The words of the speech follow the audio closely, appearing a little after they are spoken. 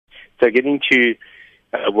So getting to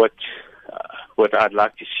what I'd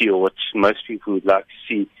like to see, or what most people would like to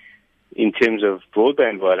see in terms of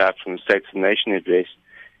broadband rollout from the State of the Nation address,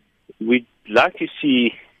 we'd like to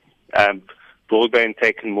see broadband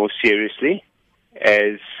taken more seriously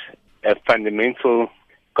as a fundamental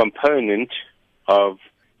component of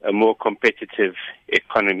a more competitive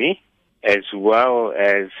economy, as well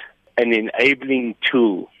as an enabling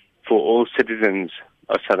tool for all citizens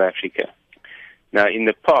of South Africa. Now, in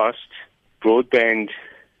the past, broadband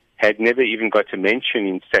had never even got a mention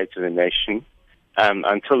in State of the Nation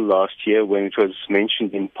until last year, when it was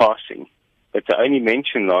mentioned in passing. But the only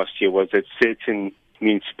mention last year was that certain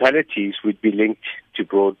municipalities would be linked to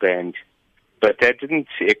broadband. But that didn't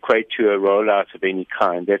equate to a rollout of any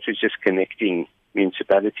kind. That was just connecting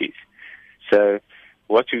municipalities. So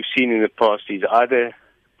what we've seen in the past is either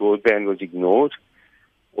broadband was ignored,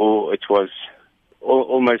 or it was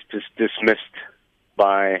almost dismissed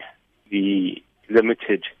by the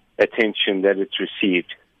limited attention that it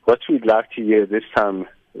received. What we'd like to hear this time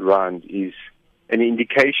around is an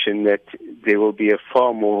indication that there will be a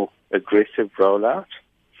far more aggressive rollout,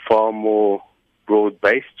 far more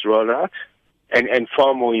broad-based rollout, and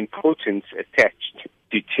far more importance attached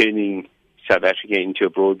to turning South Africa into a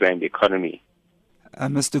broadband economy.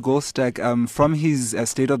 Mr. Goldstack, from his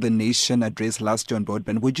State of the Nation address last year on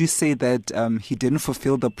broadband, would you say that he didn't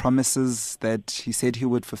fulfill the promises that he said he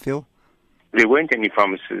would fulfill? There weren't any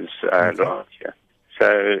promises last year. So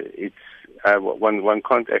it's one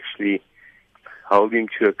can't actually hold him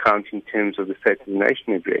to account in terms of the State of the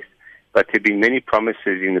Nation address. But there have been many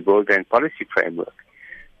promises in the broadband policy framework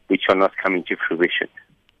which are not coming to fruition.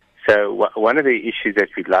 So one of the issues that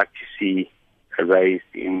we'd like to see raised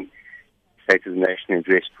in State of the Nation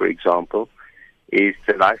address, for example, is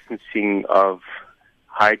the licensing of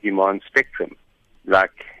high-demand spectrum,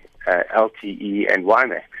 like LTE and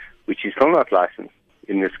WiMAX, which is still not licensed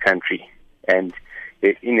in this country. And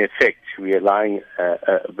in effect, we are allowing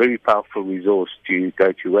a very powerful resource to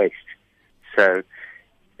go to waste. So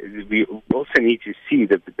we also need to see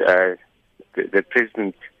that the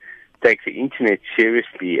President takes the Internet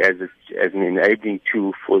seriously as an enabling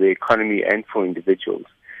tool for the economy and for individuals,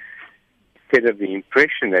 instead of the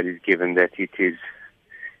impression that is given that it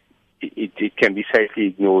can be safely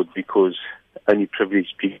ignored because only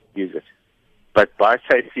privileged people use it. But by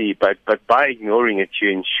ignoring it, you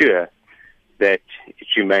ensure that it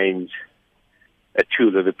remains a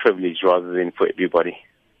tool of the privileged rather than for everybody.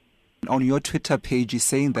 On your Twitter page, you're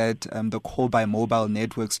saying that the call by mobile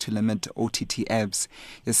networks to limit OTT apps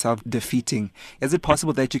is self-defeating. Is it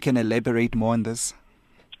possible that you can elaborate more on this?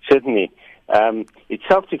 Certainly. It's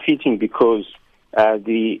self-defeating because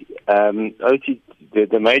the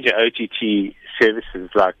major OTT services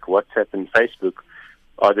like WhatsApp and Facebook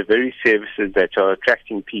are the very services that are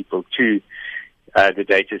attracting people to the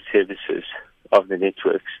data services of the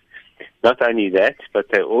networks. Not only that, but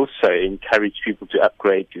they also encourage people to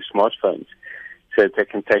upgrade to smartphones so that they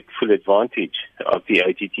can take full advantage of the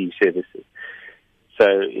OTT services. So,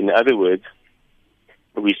 in other words,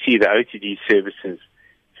 we see the OTT services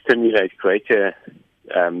stimulate greater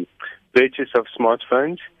purchase of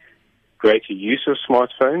smartphones, greater use of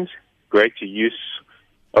smartphones, greater use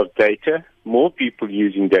of data, more people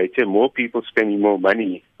using data, more people spending more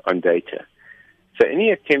money on data. So any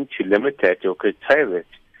attempt to limit that or curtail it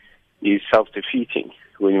is self-defeating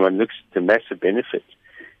when one looks at the massive benefits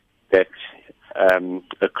that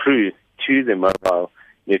accrue to the mobile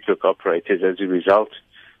network operators as a result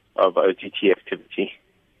of OTT activity.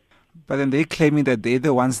 But then they're claiming that they're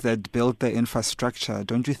the ones that built the infrastructure.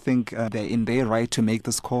 Don't you think they're in their right to make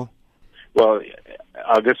this call? Well,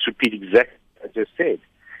 I'll just repeat exactly what I just said.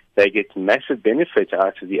 They get massive benefit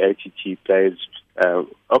out of the OTT players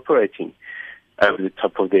operating over the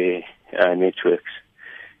top of their networks.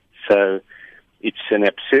 So it's an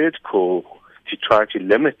absurd call to try to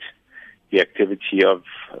limit the activity of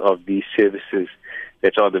these services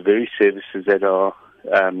that are the very services that are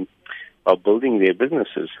building their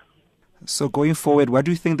businesses. So going forward, what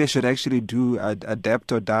do you think they should actually do?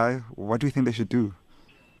 Adapt or die? What do you think they should do?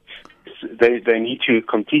 They need to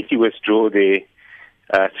completely withdraw their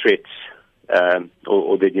threats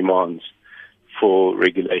or their demands for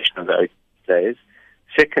regulation of the OTT players.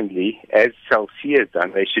 Secondly, as Cell C has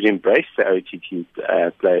done, they should embrace the OTT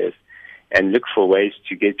players and look for ways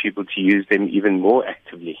to get people to use them even more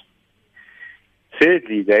actively.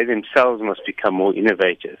 Thirdly, they themselves must become more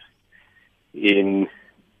innovative in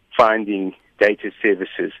finding data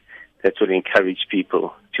services that will encourage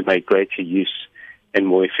people to make greater use and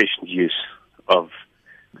more efficient use of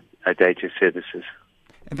data services.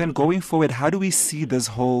 And then going forward, how do we see this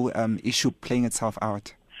whole issue playing itself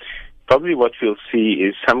out? probably what we'll see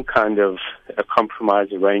is some kind of a compromise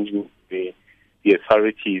arrangement where the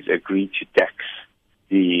authorities agree to tax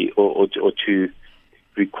or to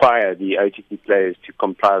require the OTT players to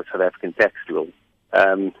comply with South African tax law.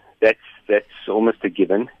 That's almost a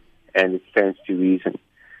given, and it stands to reason.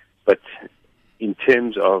 But in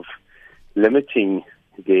terms of limiting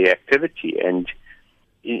their activity and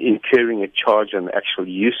incurring a charge on the actual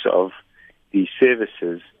use of these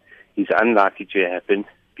services is unlikely to happen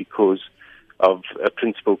because of a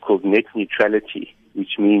principle called net neutrality,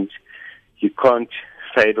 which means you can't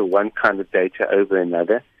favor one kind of data over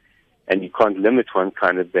another, and you can't limit one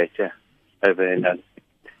kind of data over another.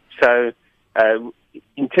 So,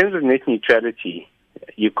 in terms of net neutrality,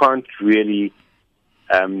 you can't really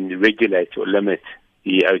regulate or limit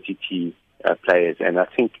the OTT players, and I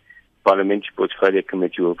think Parliamentary Portfolio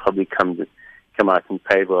Committee will probably come out in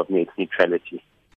favor of net neutrality.